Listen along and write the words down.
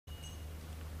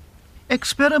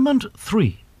Experiment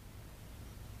 3.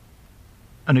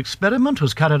 An experiment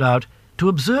was carried out to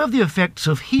observe the effects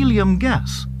of helium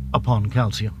gas upon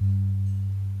calcium.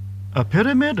 A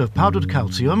pyramid of powdered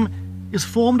calcium is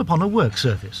formed upon a work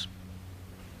surface.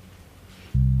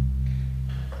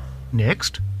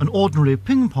 Next, an ordinary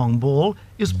ping-pong ball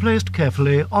is placed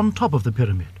carefully on top of the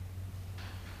pyramid.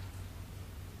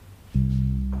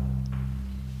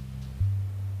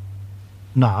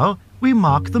 Now we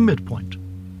mark the midpoint.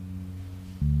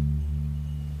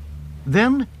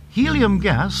 Then helium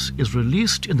gas is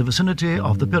released in the vicinity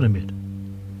of the pyramid.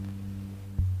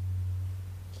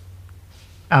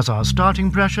 As our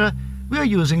starting pressure, we are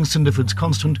using Cinderford's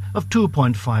constant of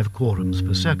 2.5 coulomb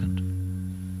per second.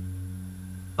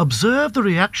 Observe the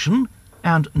reaction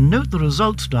and note the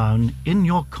results down in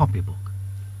your copybook.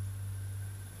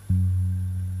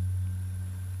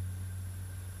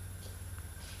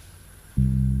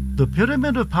 The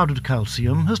pyramid of powdered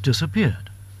calcium has disappeared.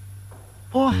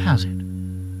 Or has it?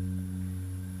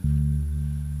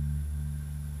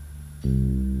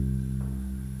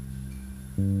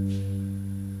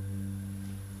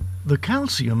 The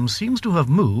calcium seems to have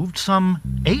moved some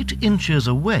 8 inches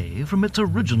away from its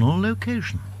original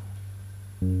location.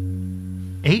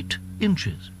 8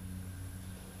 inches.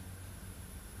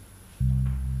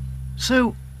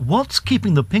 So, what's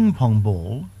keeping the ping-pong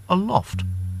ball aloft?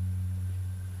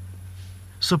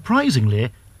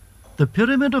 Surprisingly, the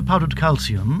pyramid of powdered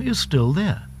calcium is still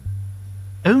there.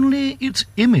 Only its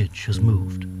image has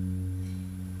moved.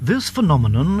 This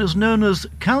phenomenon is known as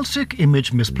Calcic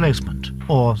image misplacement,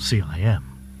 or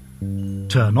C.I.M.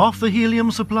 Turn off the helium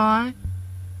supply,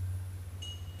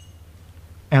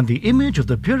 and the image of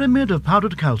the pyramid of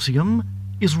powdered calcium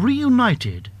is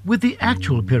reunited with the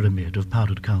actual pyramid of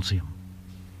powdered calcium.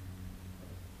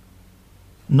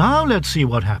 Now let's see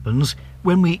what happens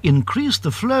when we increase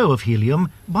the flow of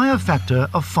helium by a factor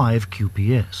of 5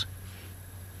 QPS.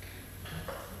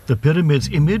 The pyramid's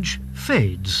image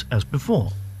fades as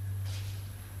before.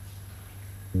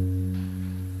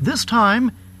 This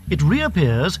time, it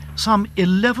reappears some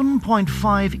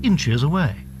 11.5 inches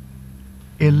away.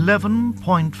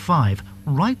 11.5.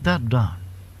 Write that down.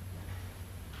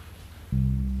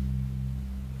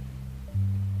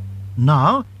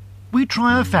 Now, we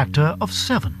try a factor of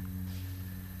 7.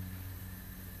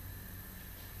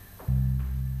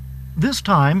 This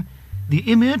time, the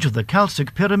image of the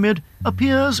calcic pyramid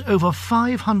appears over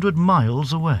 500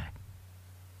 miles away.